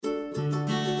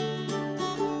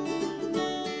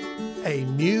A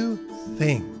new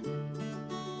thing.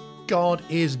 God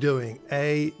is doing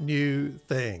a new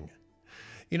thing.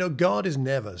 You know, God is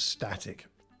never static.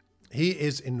 He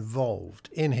is involved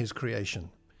in his creation.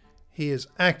 He is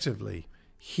actively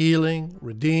healing,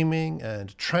 redeeming,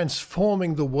 and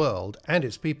transforming the world and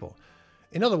its people.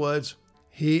 In other words,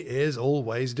 he is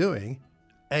always doing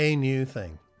a new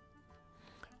thing.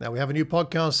 Now, we have a new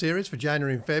podcast series for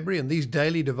January and February, and these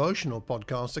daily devotional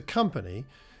podcasts accompany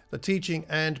the teaching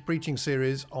and preaching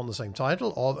series on the same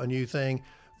title of A New Thing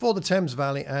for the Thames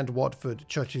Valley and Watford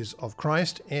Churches of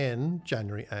Christ in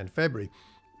January and February.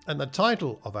 And the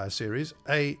title of our series,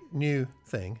 A New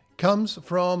Thing, comes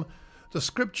from the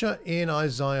scripture in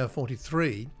Isaiah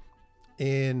 43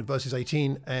 in verses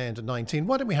 18 and 19.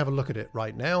 Why don't we have a look at it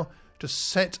right now to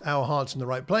set our hearts in the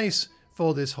right place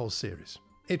for this whole series?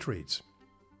 It reads,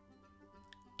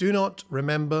 "Do not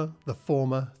remember the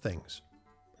former things,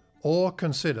 or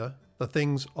consider the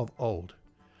things of old.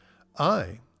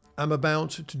 I am about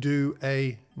to do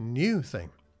a new thing.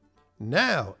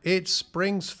 Now it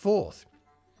springs forth.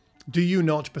 Do you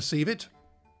not perceive it?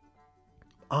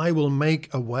 I will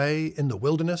make a way in the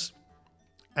wilderness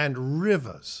and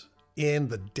rivers in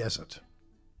the desert."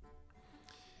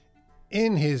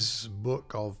 In his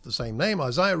book of the same name,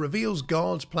 Isaiah reveals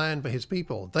God's plan for his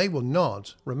people. They will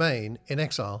not remain in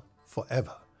exile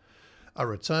forever. A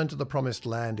return to the promised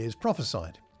land is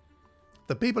prophesied.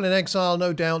 The people in exile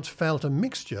no doubt felt a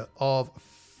mixture of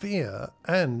fear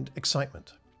and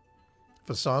excitement.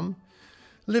 For some,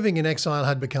 living in exile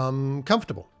had become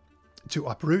comfortable. To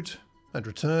uproot and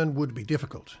return would be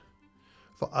difficult.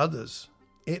 For others,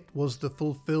 it was the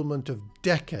fulfillment of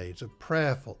decades of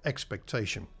prayerful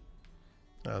expectation.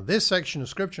 Now, this section of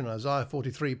scripture in Isaiah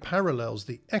 43 parallels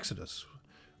the Exodus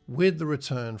with the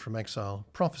return from exile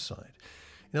prophesied.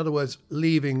 In other words,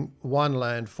 leaving one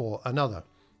land for another,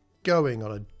 going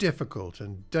on a difficult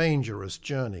and dangerous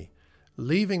journey,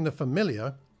 leaving the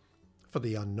familiar for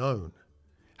the unknown,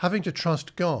 having to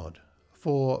trust God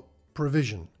for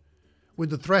provision, with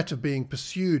the threat of being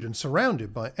pursued and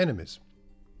surrounded by enemies.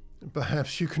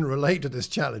 Perhaps you can relate to this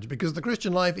challenge, because the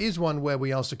Christian life is one where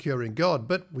we are secure in God,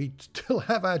 but we still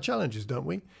have our challenges, don't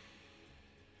we?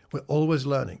 We're always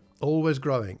learning, always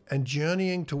growing, and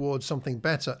journeying towards something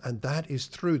better, and that is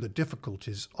through the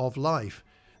difficulties of life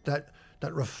that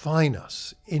refine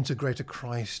us into greater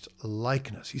Christ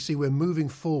likeness. You see, we're moving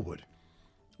forward,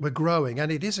 we're growing,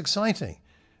 and it is exciting,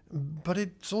 but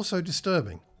it's also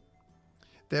disturbing.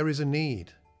 There is a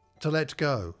need to let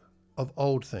go of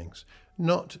old things,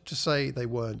 not to say they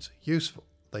weren't useful.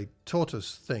 They taught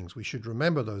us things. We should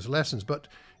remember those lessons, but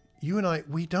you and I,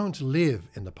 we don't live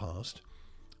in the past.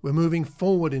 We're moving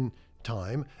forward in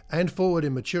time and forward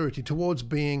in maturity towards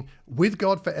being with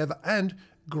God forever and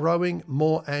growing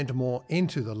more and more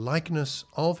into the likeness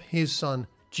of his Son,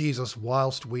 Jesus,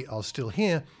 whilst we are still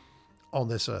here on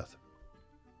this earth.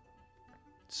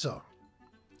 So,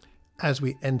 as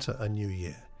we enter a new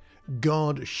year,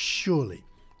 God surely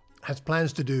has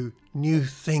plans to do new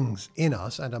things in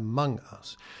us and among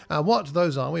us. What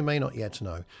those are, we may not yet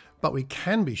know, but we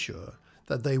can be sure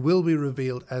that they will be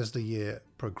revealed as the year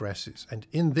progresses. And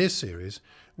in this series,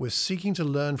 we're seeking to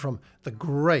learn from the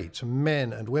great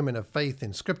men and women of faith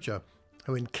in Scripture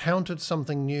who encountered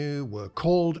something new, were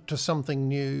called to something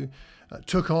new,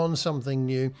 took on something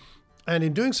new, and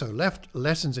in doing so left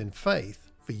lessons in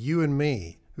faith for you and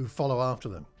me who follow after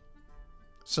them.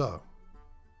 So,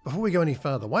 before we go any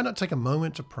further, why not take a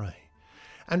moment to pray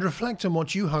and reflect on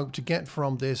what you hope to get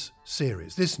from this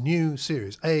series, this new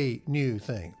series, A New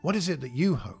Thing. What is it that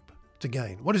you hope to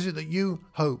gain? What is it that you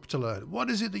hope to learn? What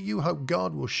is it that you hope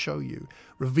God will show you,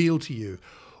 reveal to you,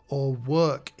 or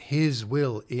work his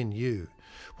will in you?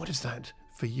 What is that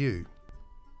for you?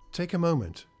 Take a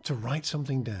moment to write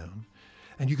something down,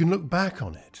 and you can look back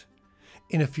on it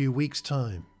in a few weeks'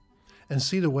 time and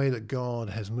see the way that God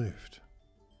has moved.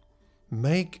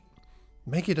 Make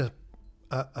it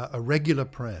a regular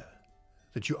prayer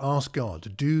that you ask God to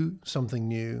do something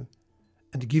new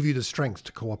and to give you the strength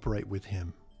to cooperate with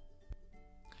him.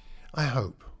 I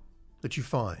hope that you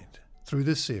find through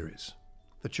this series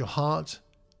that your heart,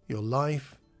 your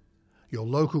life, your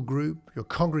local group, your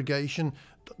congregation,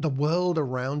 the world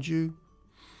around you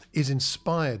is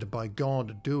inspired by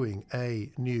God doing a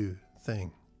new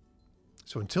thing.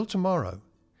 So until tomorrow,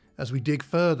 as we dig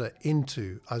further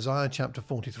into Isaiah chapter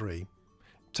 43,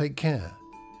 take care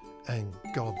and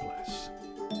God bless.